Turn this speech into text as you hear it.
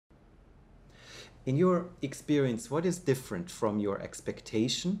In your experience, what is different from your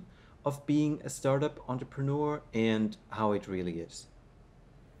expectation of being a startup entrepreneur and how it really is?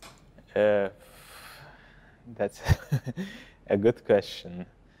 That's a good question.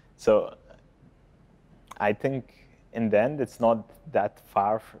 So I think in the end, it's not that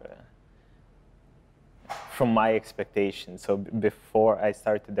far from my expectations. So before I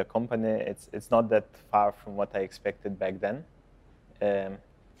started the company, it's not that far from what I expected back then.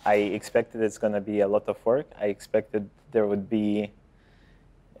 I expected it's going to be a lot of work. I expected there would be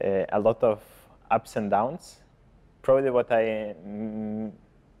a lot of ups and downs. Probably what I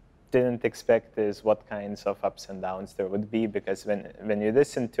didn't expect is what kinds of ups and downs there would be, because when you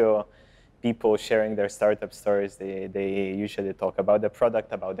listen to people sharing their startup stories, they usually talk about the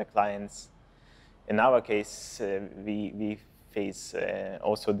product, about the clients. In our case, we face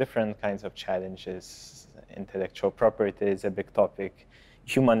also different kinds of challenges. Intellectual property is a big topic.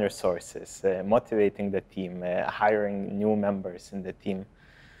 Human resources, motivating the team, hiring new members in the team.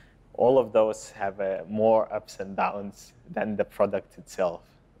 All of those have more ups and downs than the product itself.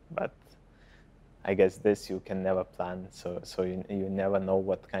 But I guess this you can never plan, so you never know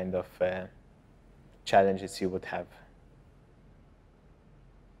what kind of challenges you would have.